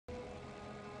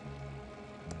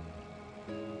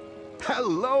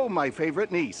Hello, my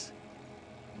favorite niece.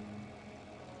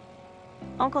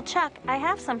 Uncle Chuck, I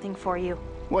have something for you.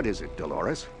 What is it,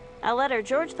 Dolores? A letter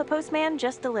George the postman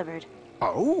just delivered.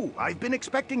 Oh, I've been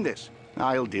expecting this.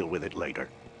 I'll deal with it later.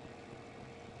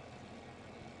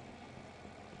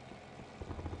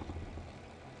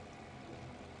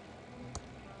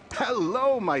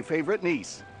 Hello, my favorite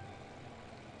niece.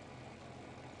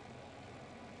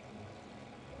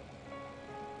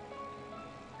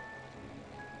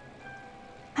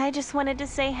 I just wanted to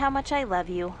say how much I love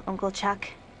you, Uncle Chuck.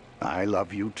 I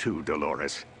love you too,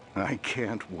 Dolores. I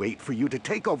can't wait for you to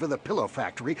take over the pillow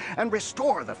factory and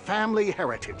restore the family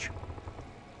heritage.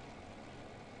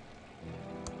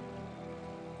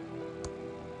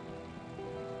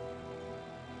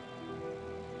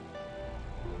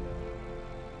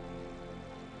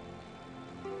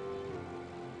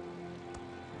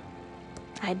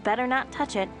 I'd better not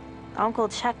touch it. Uncle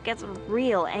Chuck gets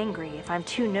real angry if I'm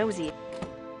too nosy.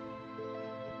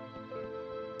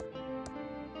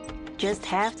 Just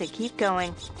have to keep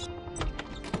going.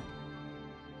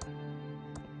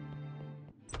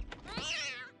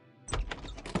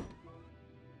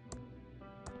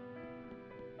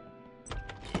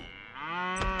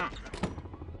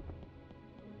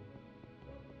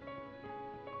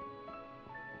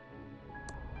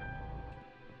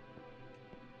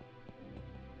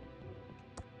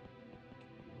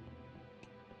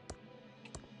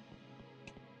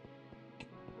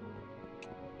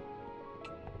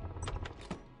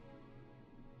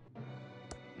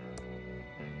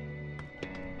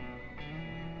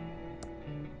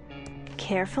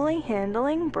 Carefully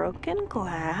handling broken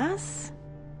glass?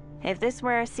 If this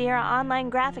were a Sierra Online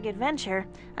graphic adventure,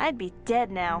 I'd be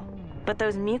dead now. But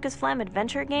those Mucus Phlegm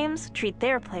adventure games treat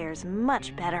their players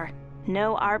much better.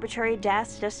 No arbitrary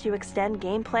deaths just to extend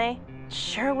gameplay.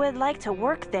 Sure would like to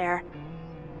work there.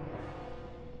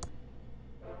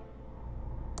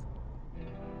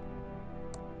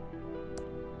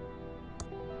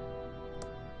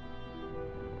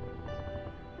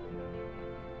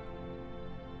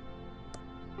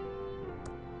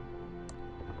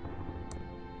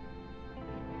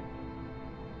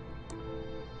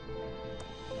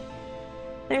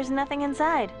 There's nothing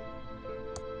inside.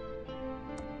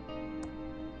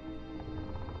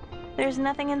 There's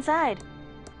nothing inside.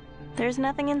 There's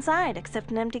nothing inside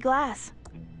except an empty glass.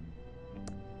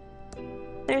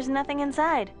 There's nothing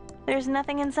inside. There's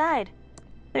nothing inside.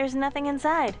 There's nothing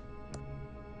inside.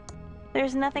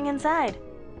 There's nothing inside.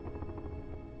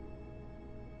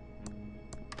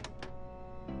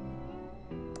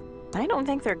 I don't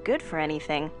think they're good for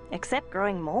anything, except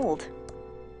growing mold.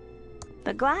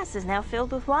 The glass is now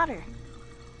filled with water.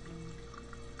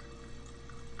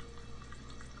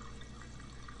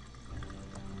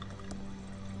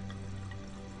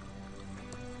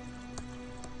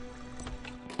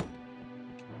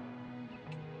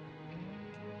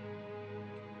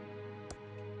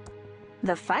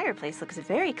 The fireplace looks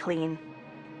very clean.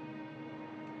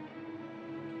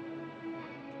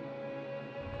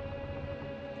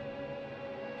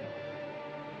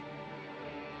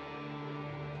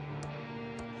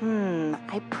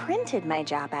 I printed my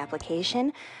job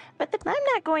application, but I'm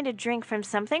not going to drink from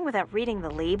something without reading the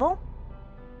label.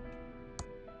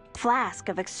 Flask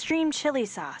of Extreme Chili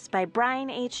Sauce by Brian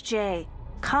H.J.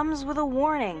 Comes with a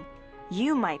warning.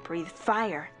 You might breathe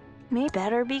fire.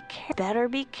 Better be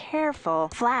careful.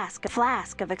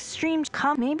 Flask of Extreme...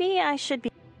 Maybe I should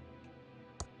be...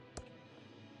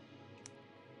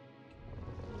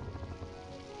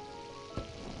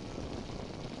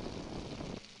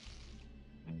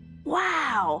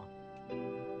 Wow!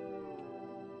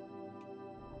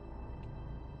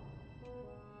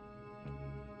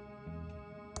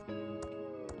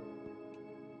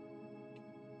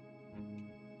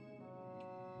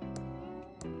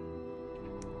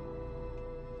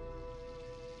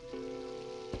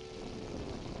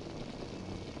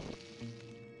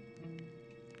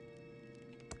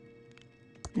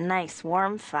 Nice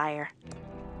warm fire.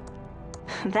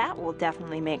 That will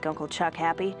definitely make Uncle Chuck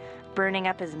happy. Burning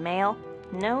up his mail?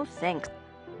 No thanks.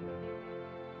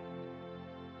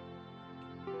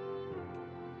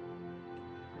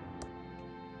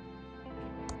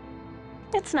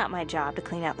 It's not my job to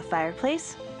clean out the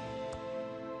fireplace.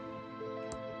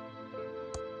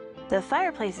 The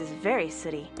fireplace is very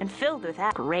sooty and filled with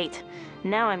ash. Great.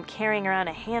 Now I'm carrying around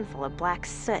a handful of black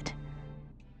soot.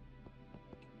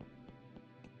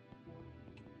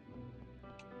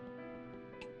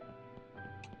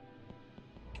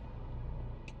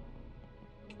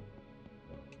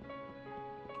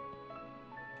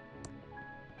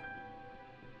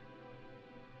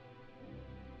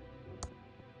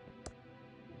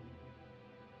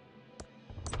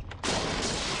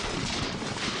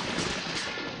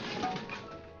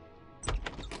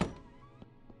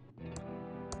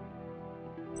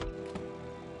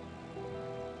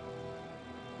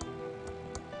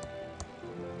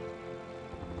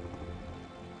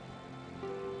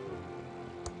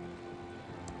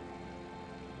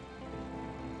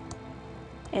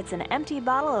 It's an empty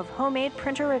bottle of homemade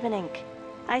printer ribbon ink.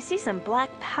 I see some black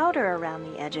powder around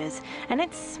the edges, and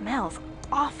it smells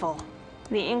awful.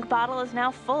 The ink bottle is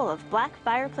now full of black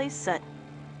fireplace soot.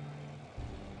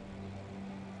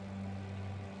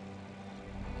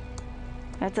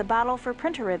 It's a bottle for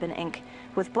printer ribbon ink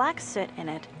with black soot in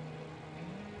it.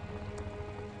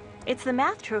 It's the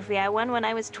math trophy I won when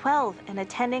I was 12 and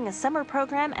attending a summer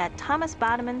program at Thomas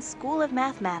Bodeman's School of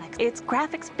Mathematics. It's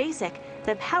Graphics Basic,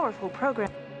 the powerful program.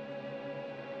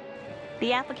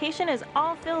 The application is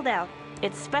all filled out.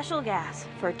 It's special gas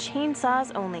for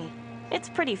chainsaws only. It's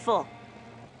pretty full.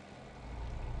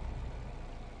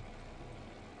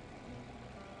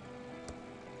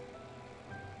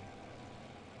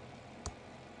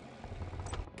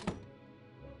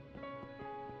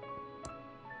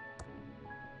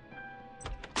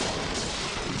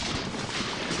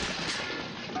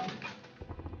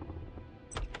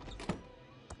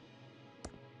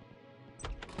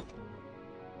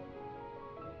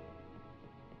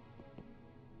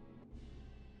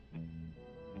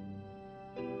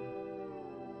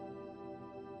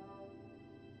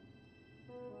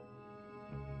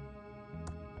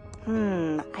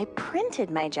 I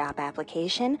printed my job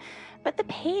application, but the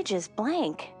page is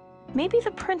blank. Maybe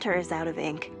the printer is out of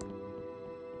ink.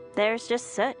 There's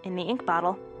just soot in the ink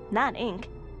bottle, not ink.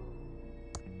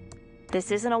 This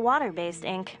isn't a water-based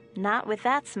ink, not with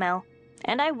that smell.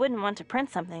 And I wouldn't want to print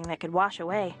something that could wash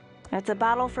away. It's a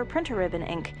bottle for printer ribbon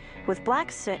ink with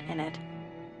black soot in it.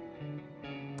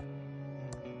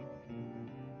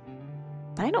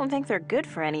 I don't think they're good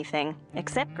for anything,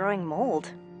 except growing mold.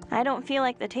 I don't feel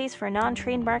like the taste for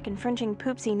non-trademark infringing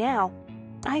poopsie now.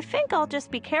 I think I'll just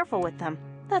be careful with them.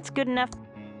 That's good enough.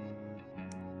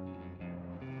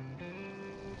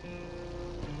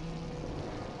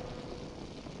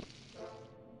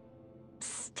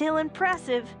 Still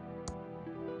impressive.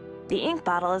 The ink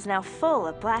bottle is now full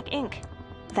of black ink.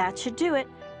 That should do it.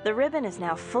 The ribbon is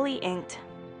now fully inked.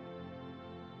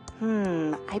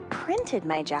 I printed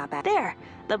my job app. There!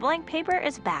 The blank paper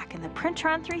is back in the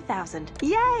Printron 3000.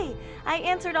 Yay! I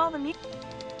answered all the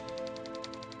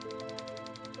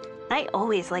I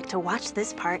always like to watch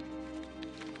this part.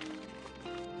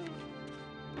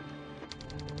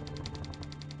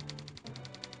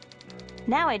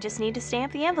 Now I just need to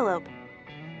stamp the envelope.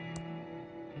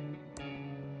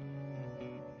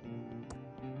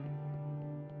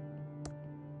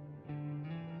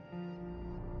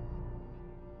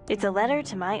 It's a letter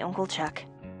to my Uncle Chuck.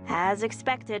 As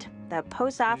expected, the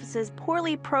post office's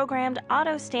poorly programmed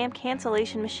auto stamp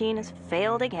cancellation machine has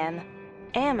failed again.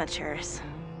 Amateurs.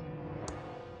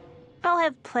 I'll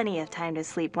have plenty of time to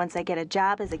sleep once I get a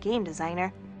job as a game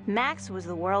designer. Max was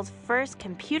the world's first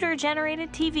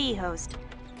computer-generated TV host.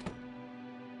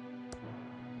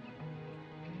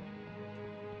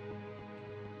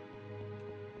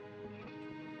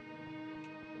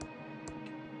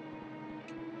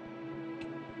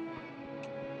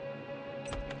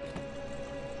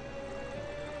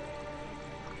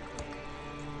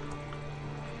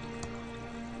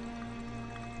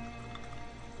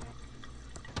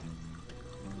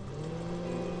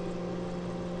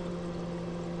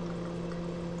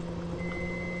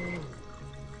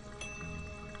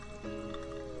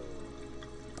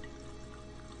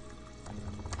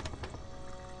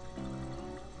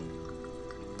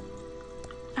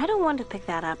 I don't want to pick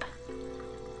that up.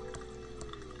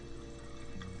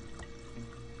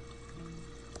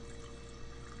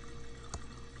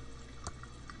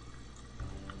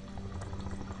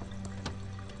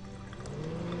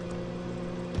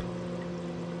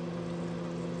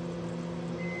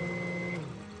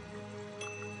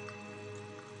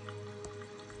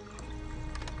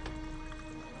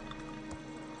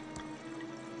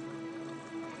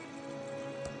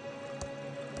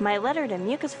 My letter to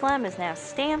Mucus Phlegm is now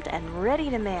stamped and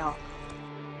ready to mail.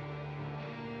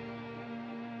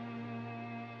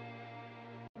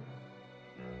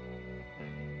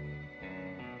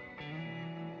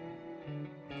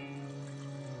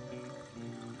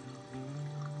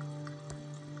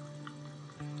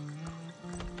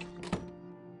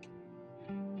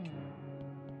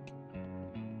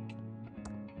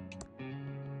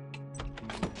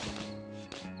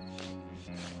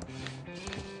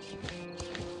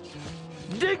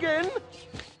 Dig in!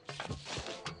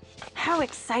 How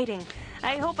exciting!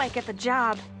 I hope I get the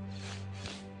job.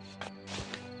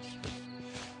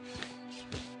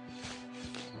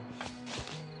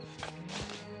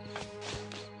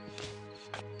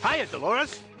 Hiya,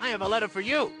 Dolores. I have a letter for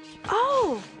you.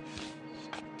 Oh!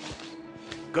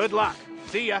 Good luck.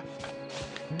 See ya.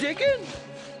 Dig in!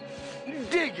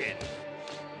 Dig in!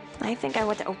 I think I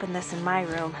want to open this in my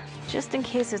room. just in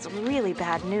case it's really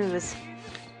bad news.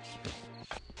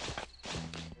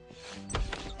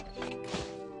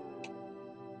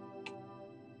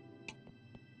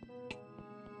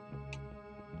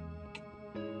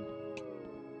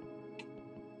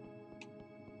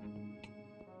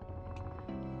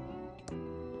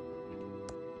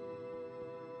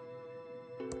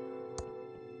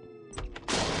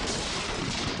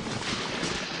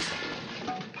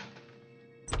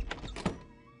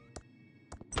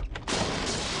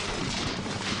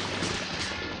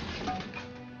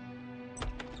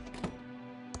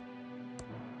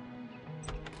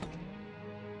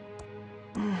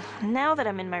 Now that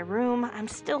I'm in my room, I'm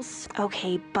still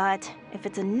okay, but if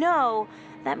it's a no,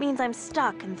 that means I'm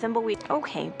stuck in Thimbleweed.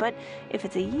 Okay, but if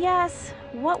it's a yes,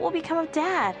 what will become of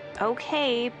Dad?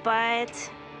 Okay, but...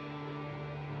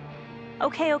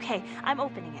 Okay, I'm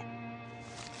opening it.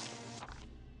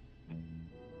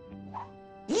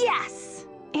 Yes!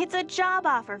 It's a job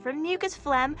offer from Mucus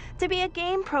Phlegm to be a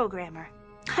game programmer.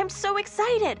 I'm so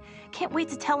excited! Can't wait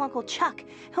to tell Uncle Chuck.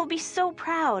 He'll be so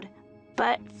proud.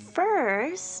 But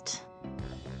first...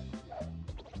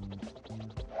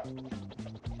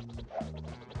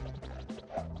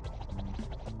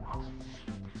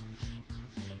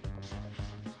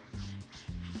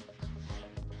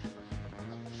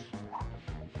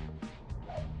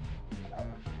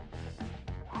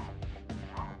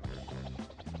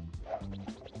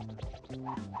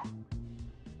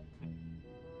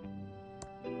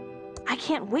 I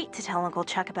can't wait to tell Uncle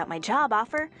Chuck about my job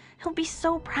offer. He'll be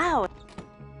so proud.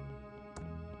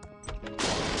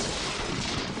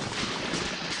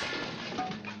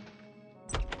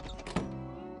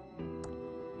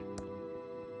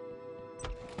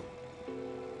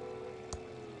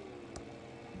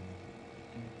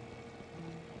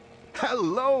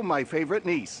 Hello, my favorite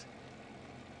niece.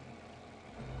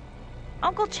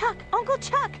 Uncle Chuck! Uncle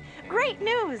Chuck! Great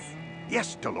news!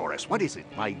 Yes, Dolores, what is it,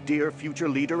 my dear future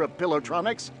leader of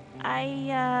Pilotronics?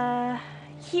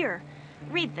 Here,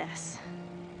 read this.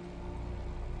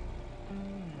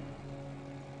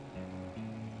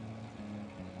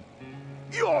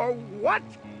 You're what?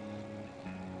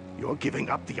 You're giving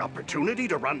up the opportunity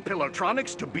to run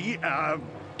Pilotronics to be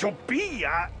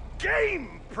a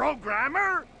game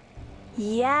programmer?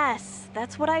 Yes,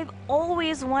 that's what I've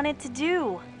always wanted to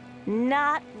do.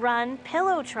 Not run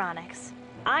Pilotronics.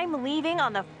 I'm leaving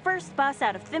on the first bus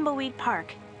out of Thimbleweed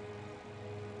Park.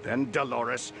 Then,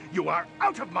 Dolores, you are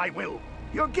out of my will.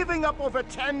 You're giving up over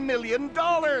 $10 million.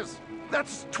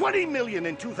 That's $20 million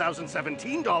in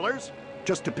 2017 dollars.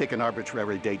 Just to pick an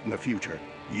arbitrary date in the future.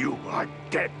 You are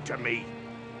dead to me.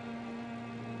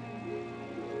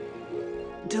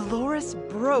 Dolores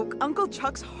broke Uncle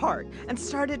Chuck's heart and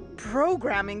started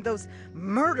programming those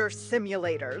murder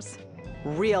simulators.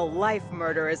 Real-life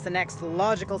murder is the next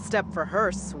logical step for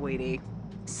her, sweetie.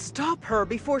 Stop her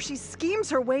before she schemes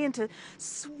her way into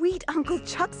sweet Uncle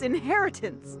Chuck's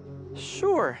inheritance.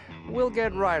 Sure, we'll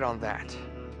get right on that.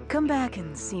 Come back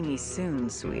and see me soon,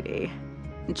 sweetie.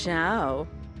 Ciao.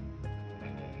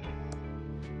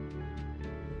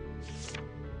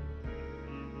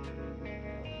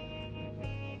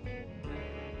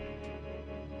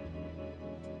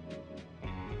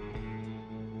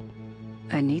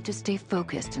 I need to stay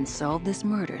focused and solve this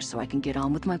murder so I can get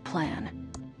on with my plan.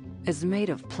 It's made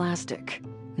of plastic.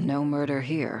 No murder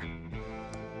here.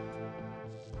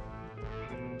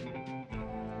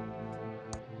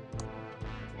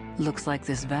 Looks like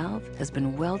this valve has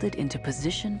been welded into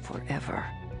position forever.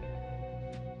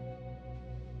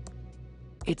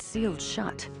 It's sealed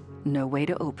shut. No way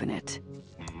to open it.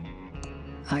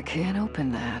 I can't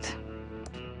open that.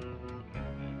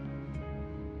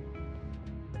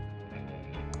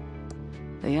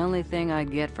 The only thing I'd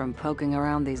get from poking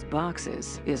around these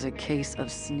boxes is a case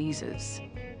of sneezes.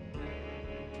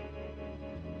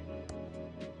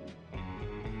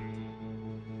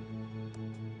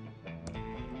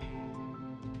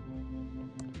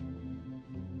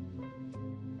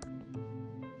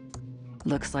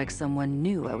 Looks like someone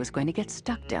knew I was going to get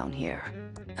stuck down here.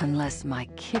 Unless my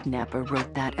kidnapper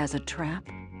wrote that as a trap.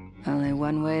 Only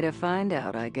one way to find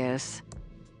out, I guess.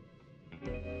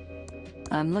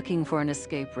 I'm looking for an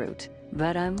escape route,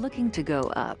 but I'm looking to go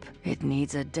up. It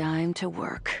needs a dime to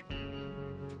work.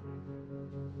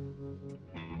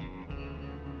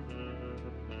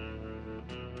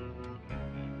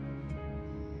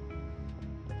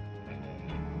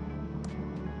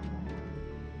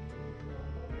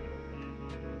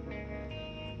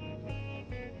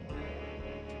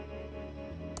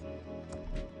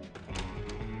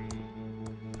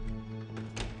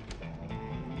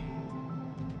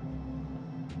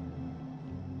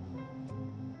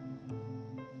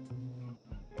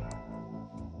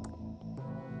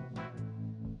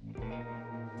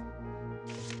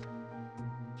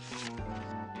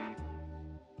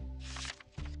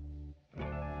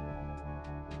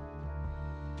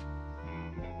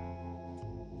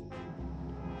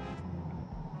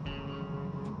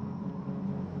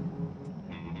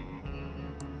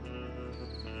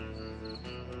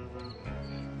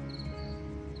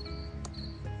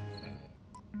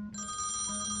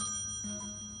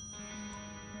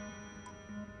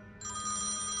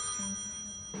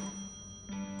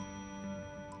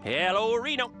 Hello,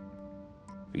 Reno.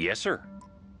 Yes, sir.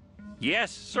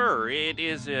 Yes, sir. It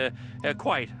is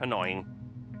quite annoying.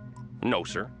 No,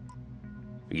 sir.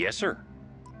 Yes, sir.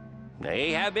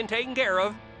 They have been taken care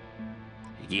of.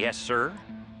 Yes, sir.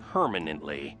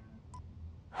 Permanently.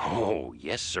 Oh,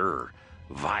 yes, sir.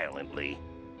 Violently.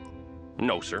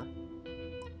 No, sir.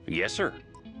 Yes, sir.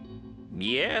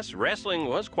 Yes, wrestling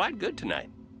was quite good tonight.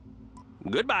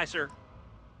 Goodbye, sir.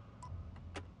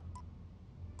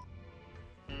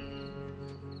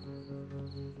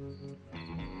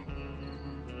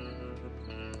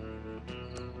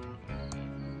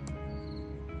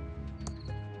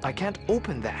 I can't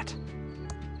open that.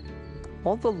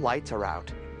 All the lights are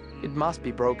out. It must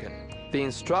be broken. The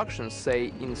instructions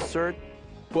say insert...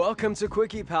 Welcome to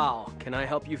Quickie Pal. Can I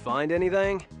help you find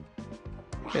anything?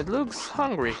 It looks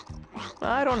hungry.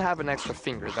 I don't have an extra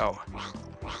finger, though.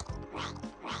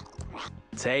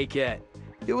 Take it.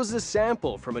 It was a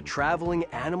sample from a traveling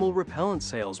animal repellent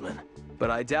salesman.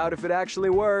 But I doubt if it actually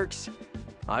works.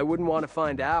 I wouldn't want to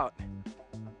find out.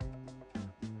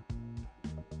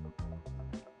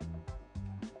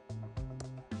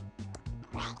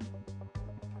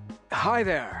 Hi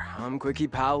there, I'm Quickie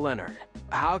Pal Leonard.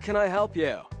 How can I help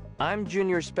you? I'm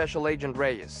Junior Special Agent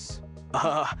Reyes.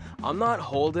 I'm not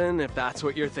Holden, if that's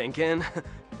what you're thinking.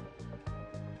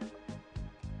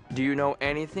 Do you know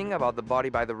anything about the body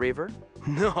by the river?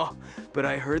 No, but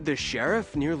I heard the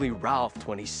sheriff nearly ralphed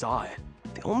when he saw it.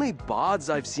 The only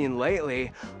bods I've seen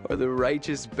lately are the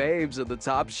righteous babes at the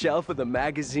top shelf of the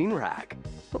magazine rack.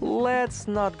 Let's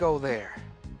not go there.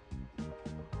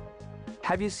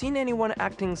 Have you seen anyone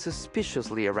acting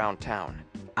suspiciously around town?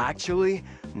 Actually,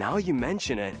 now you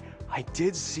mention it, I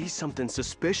did see something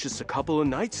suspicious a couple of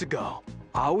nights ago.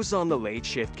 I was on the late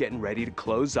shift getting ready to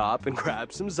close up and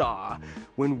grab some za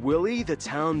when Willie the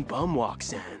town bum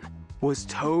walks in. Was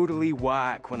totally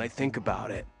whack when I think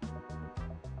about it.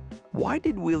 Why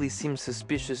did Willie seem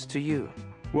suspicious to you?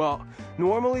 Well,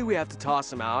 normally we have to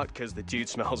toss him out because the dude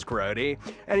smells grody,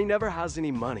 and he never has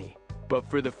any money. But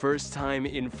for the first time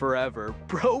in forever,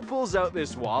 bro pulls out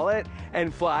this wallet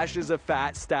and flashes a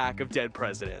fat stack of dead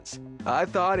presidents. I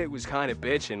thought it was kind of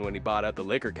bitchin' when he bought out the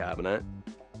liquor cabinet.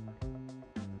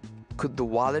 Could the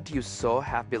wallet you saw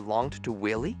have belonged to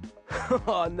Willie?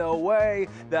 Oh, no way.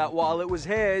 That wallet was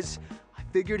his. I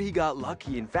figured he got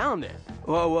lucky and found it.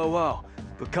 Whoa, whoa, whoa.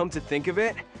 But come to think of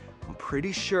it, I'm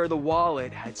pretty sure the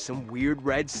wallet had some weird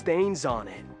red stains on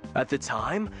it. At the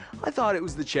time, I thought it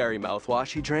was the cherry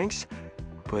mouthwash he drinks,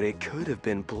 but it could have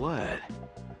been blood.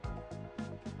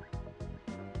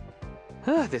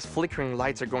 These flickering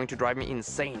lights are going to drive me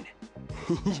insane.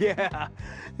 Yeah,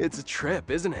 it's a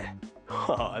trip, isn't it?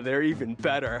 Oh, they're even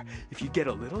better if you get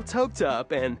a little toked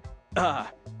up and, I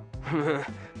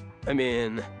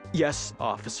mean, yes,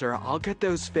 officer, I'll get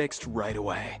those fixed right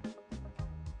away.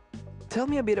 Tell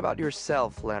me a bit about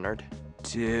yourself, Leonard.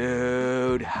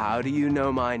 Dude, how do you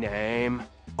know my name?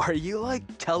 Are you, like,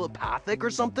 telepathic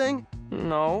or something?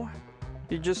 No.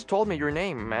 You just told me your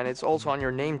name, and it's also on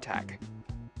your name tag.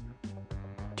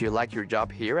 Do you like your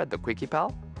job here at the Quickie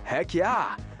Pal? Heck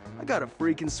yeah! I got a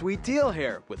freaking sweet deal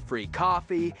here with free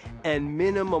coffee and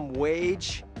minimum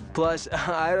wage. Plus,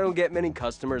 I don't get many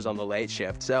customers on the late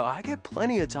shift, so I get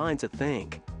plenty of time to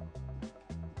think.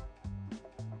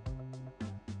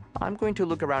 I'm going to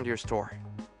look around your store.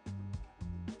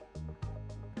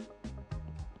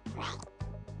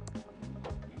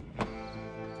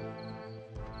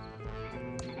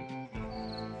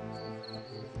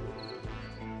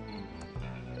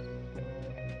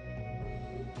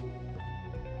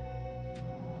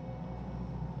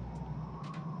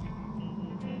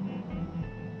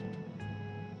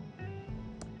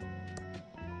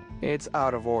 It's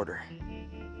out of order.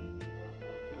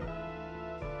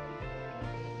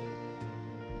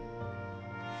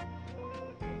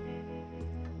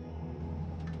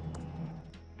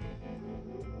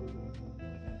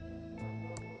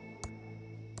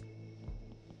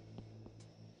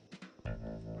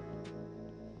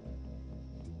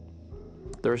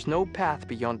 There's no path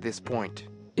beyond this point.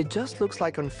 It just looks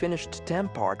like unfinished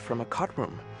temp art from a cut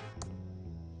room.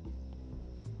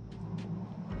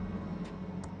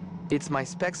 It's my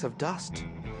specks of dust.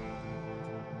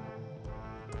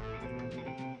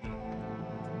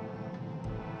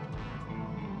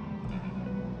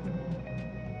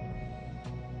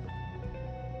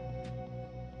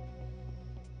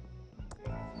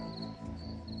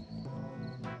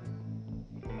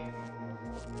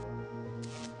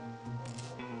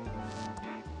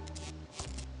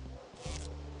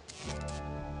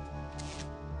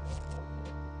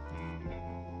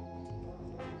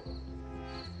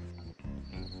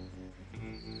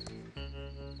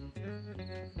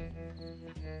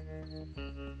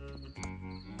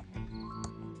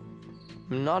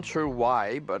 I'm not sure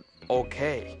why, but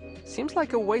okay. Seems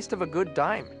like a waste of a good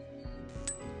dime.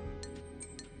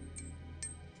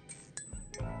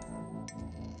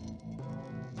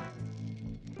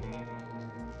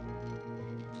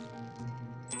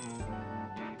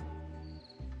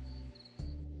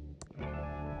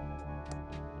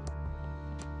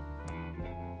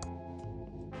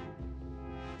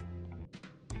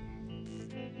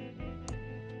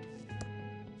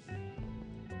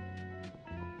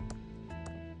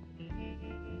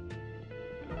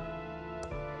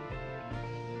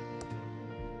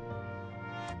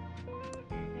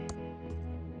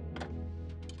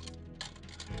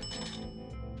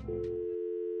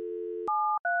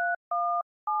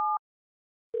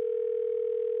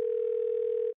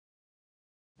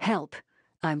 Help!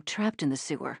 I'm trapped in the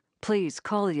sewer. Please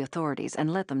call the authorities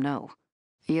and let them know.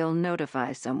 You'll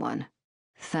notify someone.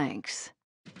 Thanks.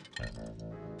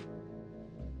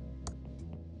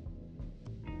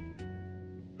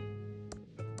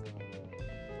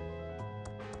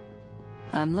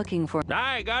 I'm looking for...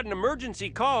 I got an emergency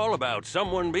call about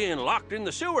someone being locked in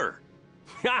the sewer.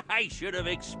 I should have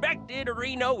expected,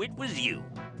 Reno, it was you.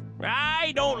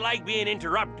 I don't like being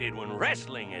interrupted when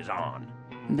wrestling is on.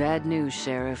 Bad news,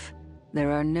 Sheriff.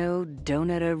 There are no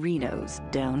Donut-Arenos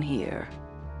down here.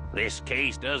 This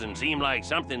case doesn't seem like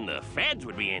something the feds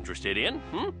would be interested in,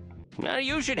 Now,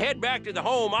 you should head back to the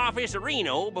home office of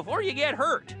Reno before you get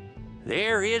hurt.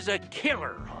 There is a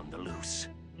killer on the loose.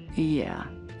 Yeah,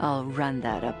 I'll run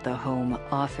that up the home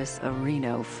office of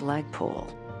Reno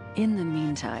flagpole. In the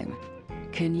meantime,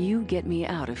 can you get me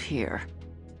out of here?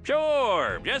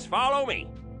 Sure, just follow me.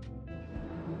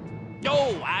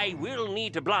 Oh, I will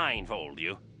need to blindfold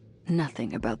you.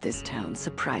 Nothing about this town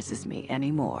surprises me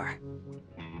anymore.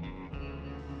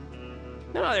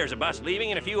 Oh, there's a bus leaving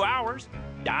in a few hours.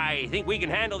 I think we can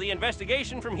handle the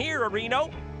investigation from here, Reno.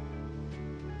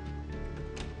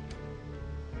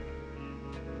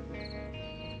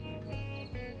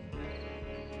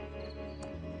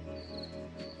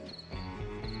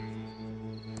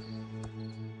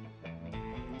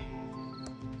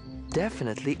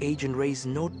 Definitely Agent Ray's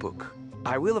notebook.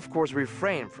 I will, of course,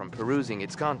 refrain from perusing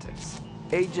its contents.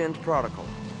 Agent Protocol.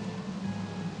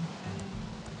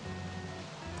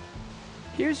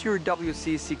 Here's your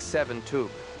WC67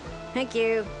 tube. Thank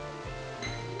you.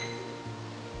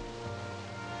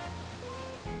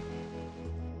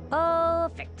 All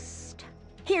fixed.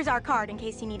 Here's our card in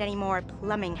case you need any more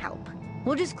plumbing help.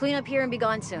 We'll just clean up here and be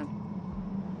gone soon.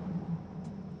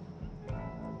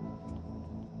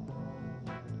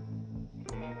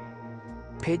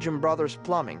 Pigeon Brothers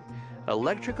Plumbing,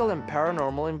 Electrical and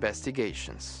Paranormal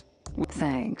Investigations.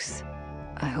 Thanks.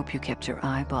 I hope you kept your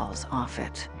eyeballs off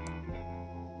it.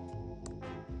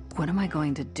 What am I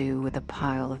going to do with a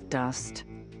pile of dust?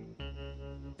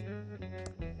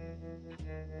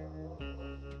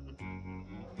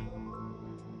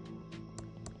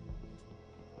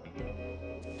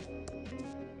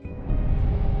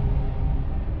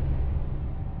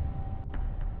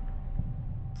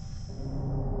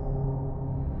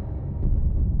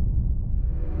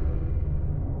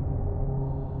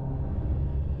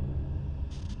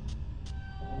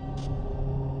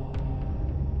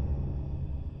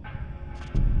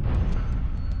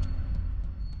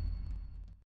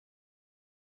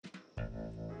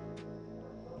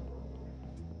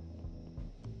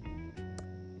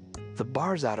 The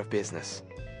bar's out of business.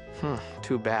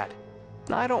 Too bad.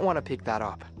 I don't want to pick that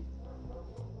up.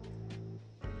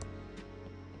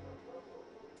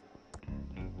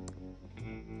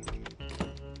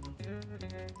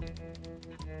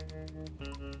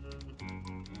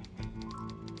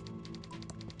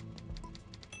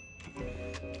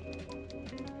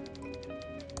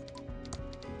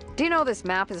 Do you know this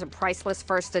map is a priceless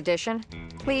first edition?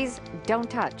 Please, don't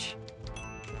touch.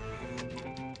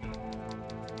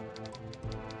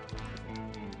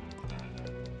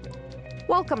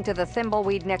 Welcome to the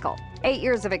Thimbleweed Nickel. 8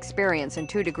 years of experience and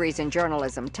 2 degrees in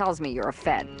journalism tells me you're a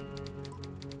Fed.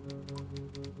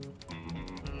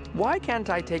 Why can't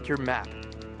I take your map?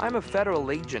 I'm a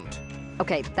federal agent.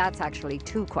 Okay, that's actually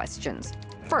 2 questions.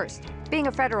 First, being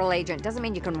a federal agent doesn't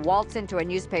mean you can waltz into a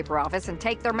newspaper office and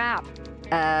take their map.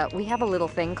 We have a little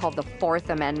thing called the Fourth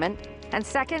Amendment. And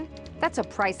second, that's a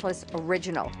priceless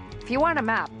original. If you want a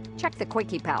map, check the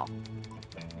Quickie Pal.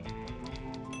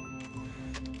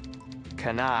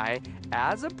 Can I,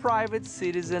 as a private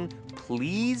citizen,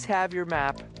 please have your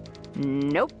map?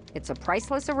 Nope, it's a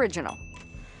priceless original.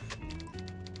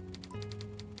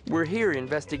 We're here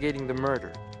investigating the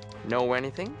murder. Know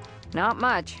anything? Not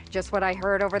much, just what I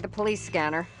heard over the police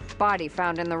scanner. Body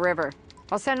found in the river.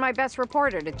 I'll send my best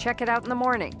reporter to check it out in the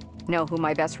morning. Know who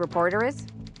my best reporter is?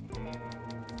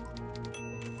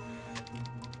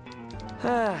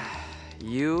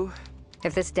 You?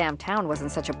 If this damn town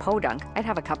wasn't such a podunk, I'd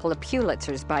have a couple of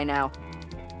Pulitzers by now.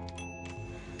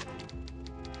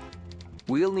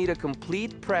 We'll need a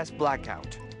complete press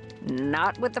blackout.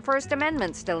 Not with the First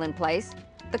Amendment still in place.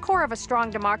 The core of a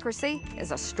strong democracy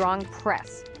is a strong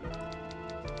press.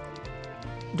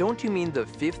 Don't you mean the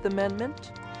Fifth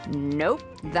Amendment? Nope.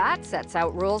 That sets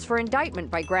out rules for indictment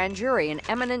by grand jury in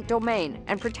eminent domain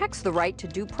and protects the right to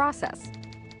due process.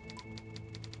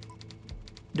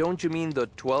 Don't you mean the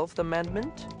 12th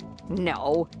Amendment?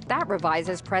 No, that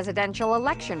revises presidential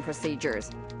election procedures.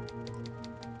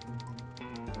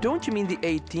 Don't you mean the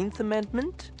 18th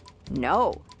Amendment?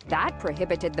 No, that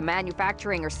prohibited the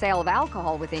manufacturing or sale of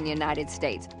alcohol within the United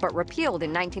States, but repealed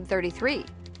in 1933.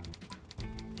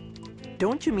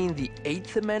 Don't you mean the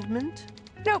 8th Amendment?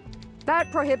 Nope, that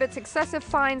prohibits excessive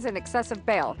fines and excessive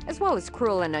bail, as well as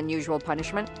cruel and unusual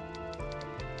punishment.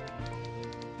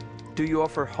 Do you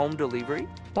offer home delivery?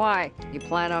 Why? You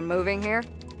plan on moving here?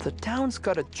 The town's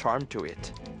got a charm to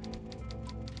it.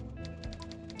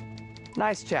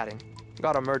 Nice chatting.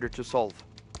 Got a murder to solve.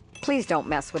 Please don't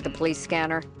mess with the police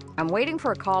scanner. I'm waiting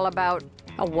for a call about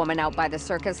a woman out by the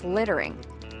circus littering.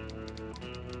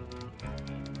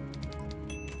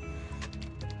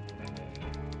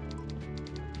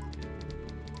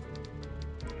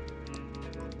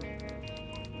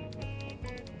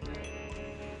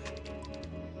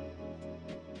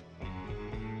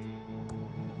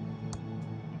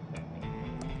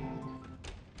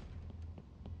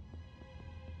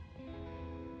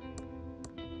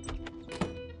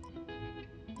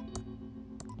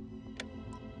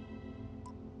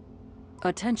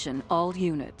 Attention all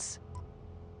units.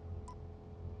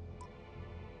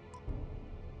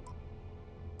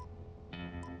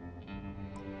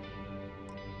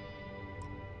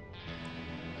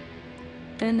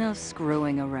 Enough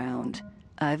screwing around.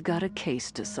 I've got a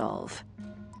case to solve.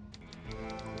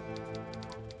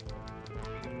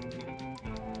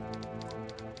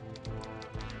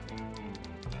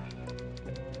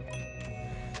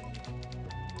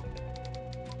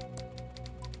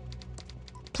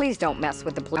 Please don't mess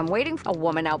with the police. I'm waiting for a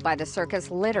woman out by the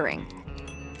circus littering.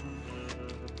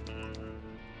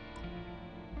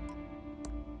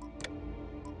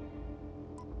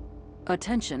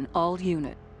 Attention all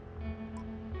units.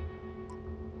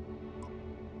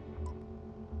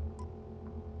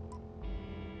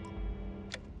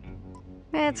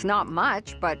 It's not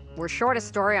much, but we're short a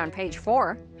story on page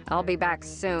 4. I'll be back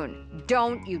soon.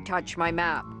 Don't you touch my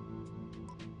map.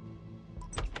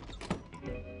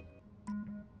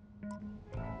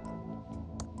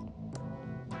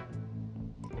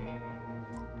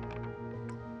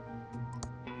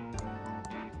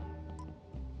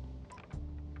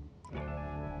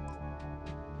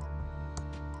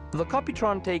 The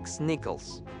Copytron takes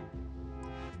nickels.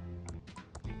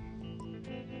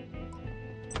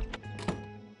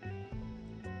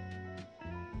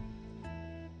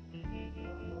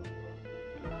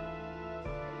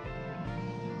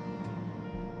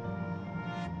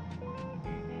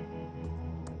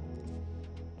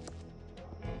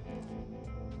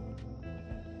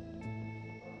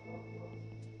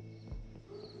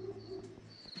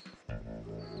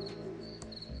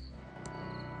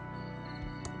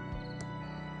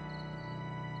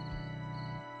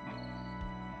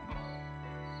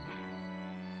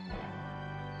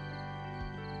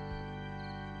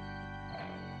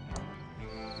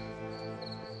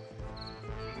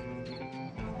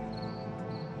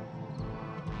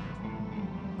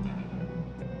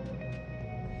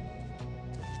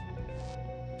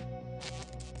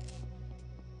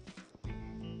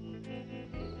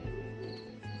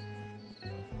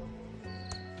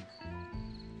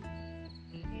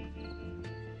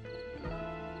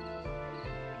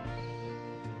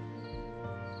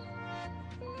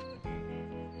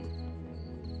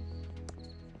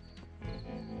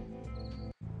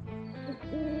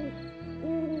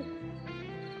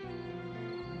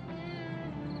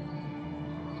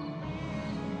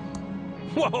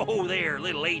 Whoa there,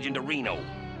 little Agent of Reno.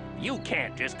 You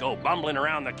can't just go bumbling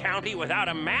around the county without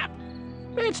a map.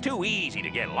 It's too easy to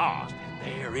get lost.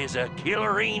 There is a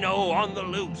killerino on the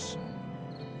loose.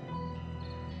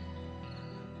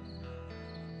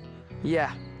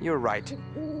 Yeah, you're right.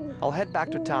 I'll head back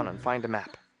to town and find a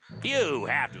map. You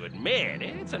have to admit,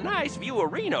 it's a nice view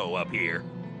of Reno up here.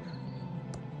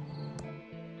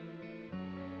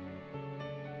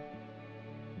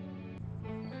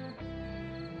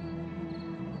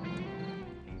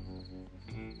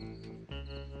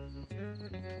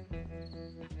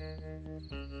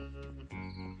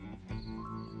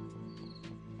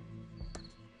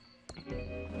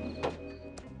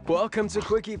 Welcome to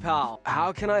Quickie Pal.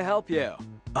 How can I help you?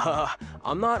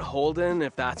 I'm not Holden,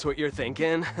 if that's what you're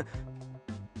thinking.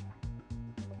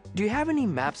 Do you have any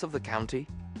maps of the county?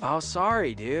 Oh,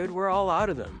 sorry, dude. We're all out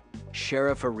of them.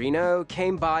 Sheriff Areno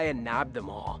came by and nabbed them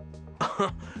all.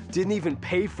 Didn't even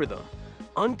pay for them.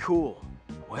 Uncool.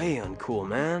 Way uncool,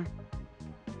 man.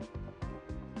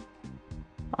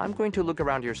 I'm going to look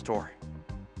around your store.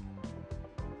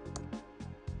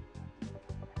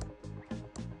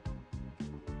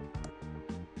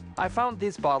 I found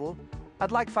this bottle.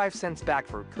 I'd like 5 cents back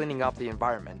for cleaning up the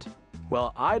environment.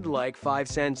 Well, I'd like 5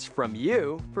 cents from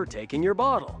you for taking your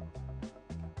bottle.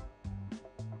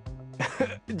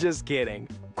 Just kidding.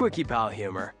 Quickie Pal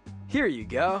humor. Here you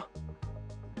go.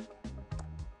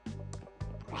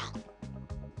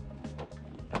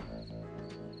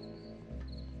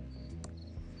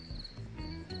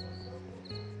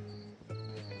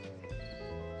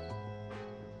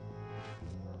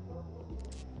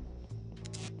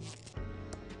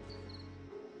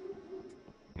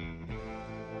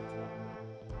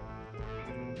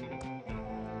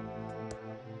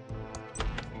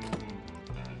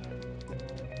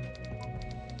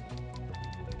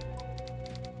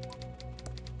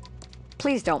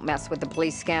 Please don't mess with the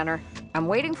police scanner. I'm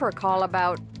waiting for a call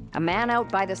about a man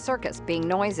out by the circus being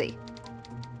noisy.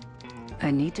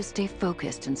 I need to stay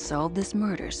focused and solve this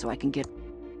murder so I can get...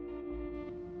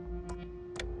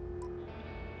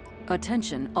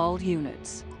 Attention, all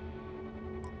units.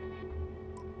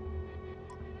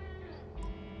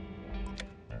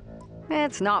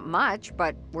 It's not much,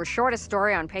 but we're short a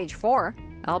story on page 4.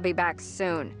 I'll be back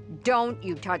soon. Don't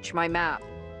you touch my map.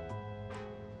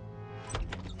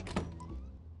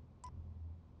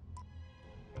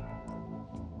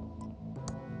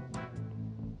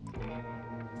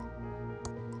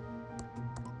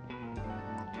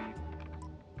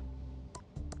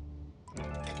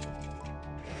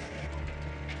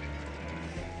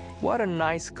 What a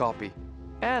nice copy.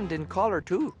 And in color,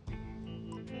 too.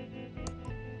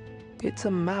 It's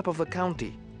a map of the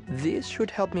county. This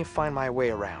should help me find my way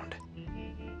around.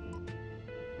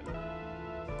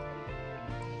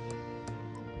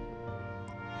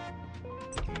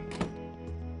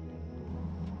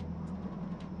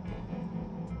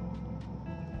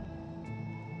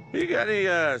 You got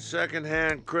any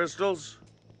second-hand crystals?